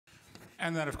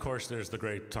And then, of course, there's the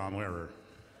great Tom Lehrer.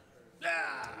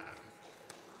 Yeah.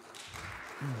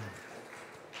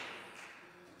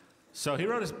 So he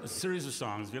wrote a series of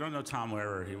songs. If you don't know Tom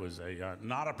Lehrer, he was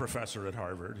not a professor at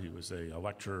Harvard. He was a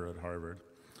lecturer at Harvard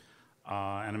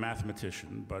and a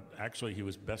mathematician. But actually, he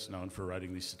was best known for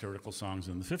writing these satirical songs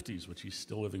in the 50s, which he's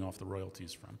still living off the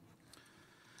royalties from.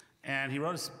 And he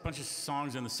wrote a bunch of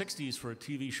songs in the 60s for a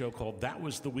TV show called That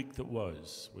Was the Week That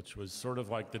Was, which was sort of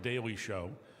like The Daily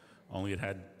Show, only it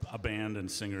had a band and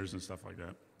singers and stuff like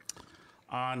that.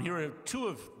 And here are two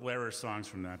of Lehrer's songs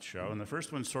from that show. And the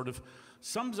first one sort of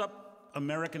sums up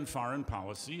American foreign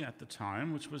policy at the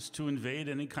time, which was to invade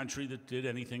any country that did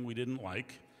anything we didn't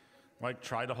like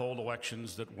try to hold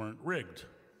elections that weren't rigged.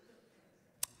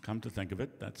 Come to think of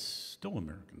it, that's still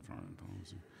American foreign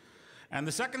policy. And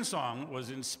the second song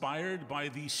was inspired by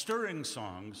the stirring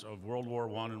songs of World War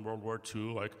I and World War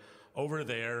II, like Over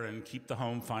There and Keep the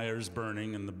Home Fires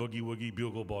Burning and the Boogie Woogie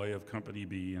Bugle Boy of Company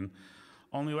B. And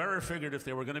only Lehrer figured if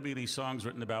there were going to be any songs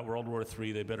written about World War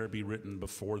III, they better be written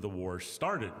before the war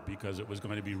started, because it was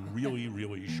going to be really,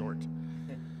 really short.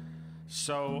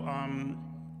 So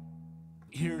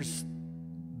here's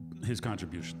his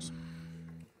contributions.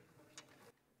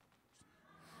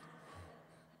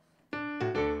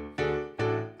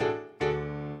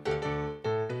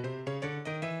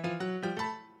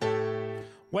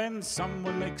 When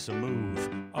someone makes a move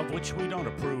of which we don't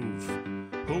approve,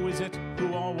 who is it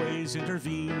who always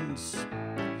intervenes?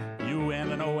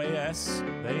 UN and OAS,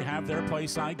 they have their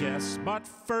place, I guess. But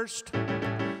first,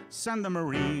 send the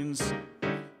Marines.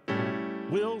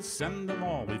 We'll send them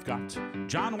all we've got.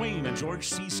 John Wayne and George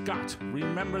C. Scott.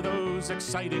 Remember those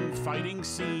exciting fighting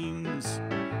scenes.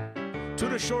 To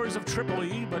the shores of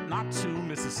Tripoli, but not to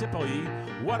Mississippi.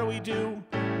 What do?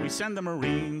 We send the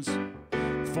Marines.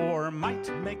 For might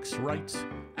makes right.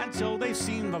 Until they've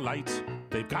seen the light,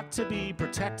 they've got to be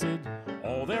protected,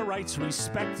 all their rights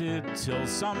respected, till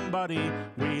somebody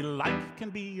we like can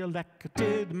be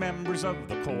elected. Members of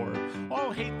the Corps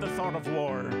all hate the thought of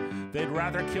war. They'd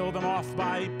rather kill them off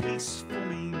by peaceful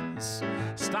means.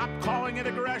 Stop calling it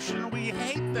aggression, we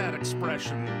hate that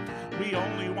expression. We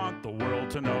only want the world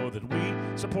to know that we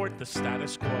support the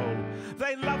status quo.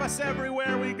 They love us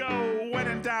everywhere we go. When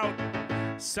in doubt,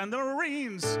 send the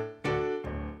Marines.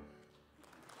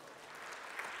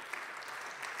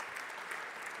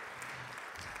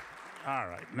 All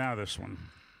right, now this one.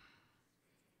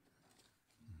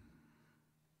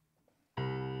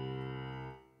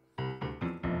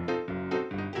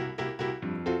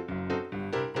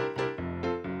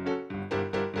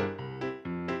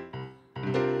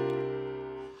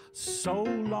 So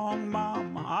long,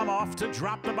 Mom, I'm off to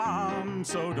drop the bomb,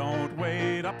 so don't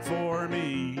wait up for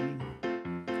me.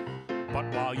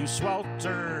 But while you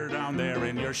swelter down there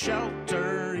in your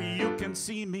shelter, you can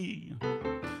see me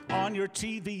on your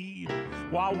TV.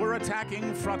 While we're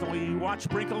attacking frontally, watch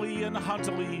Brinkley and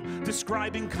Huntley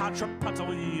describing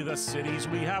contrapuntally the cities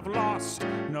we have lost.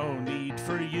 No need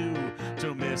for you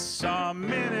to miss a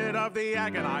minute of the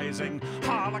agonizing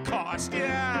Holocaust,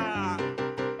 yeah!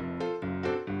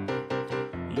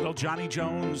 Little Johnny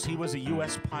Jones, he was a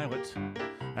U.S. pilot,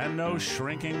 and no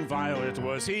shrinking violet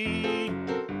was he.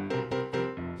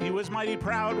 He was mighty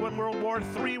proud when World War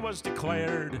III was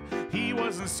declared. He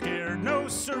wasn't scared, no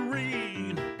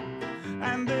siree.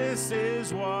 And this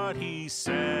is what he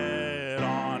said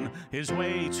on his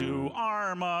way to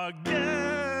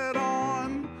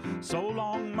Armageddon. So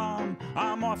long, Mom,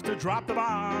 I'm off to drop the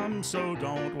bomb, so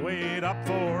don't wait up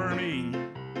for me.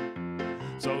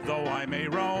 So though I may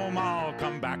roam, I'll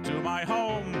come back to my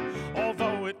home,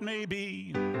 although it may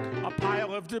be a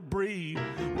pile of debris.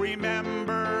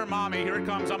 Remember, Mommy, here it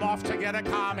comes, I'm off to get a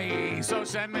commie. So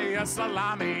send me a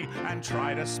salami and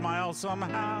try to smile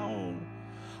somehow.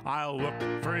 I'll look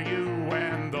for you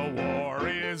when the war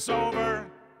is over,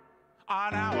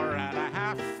 an hour and a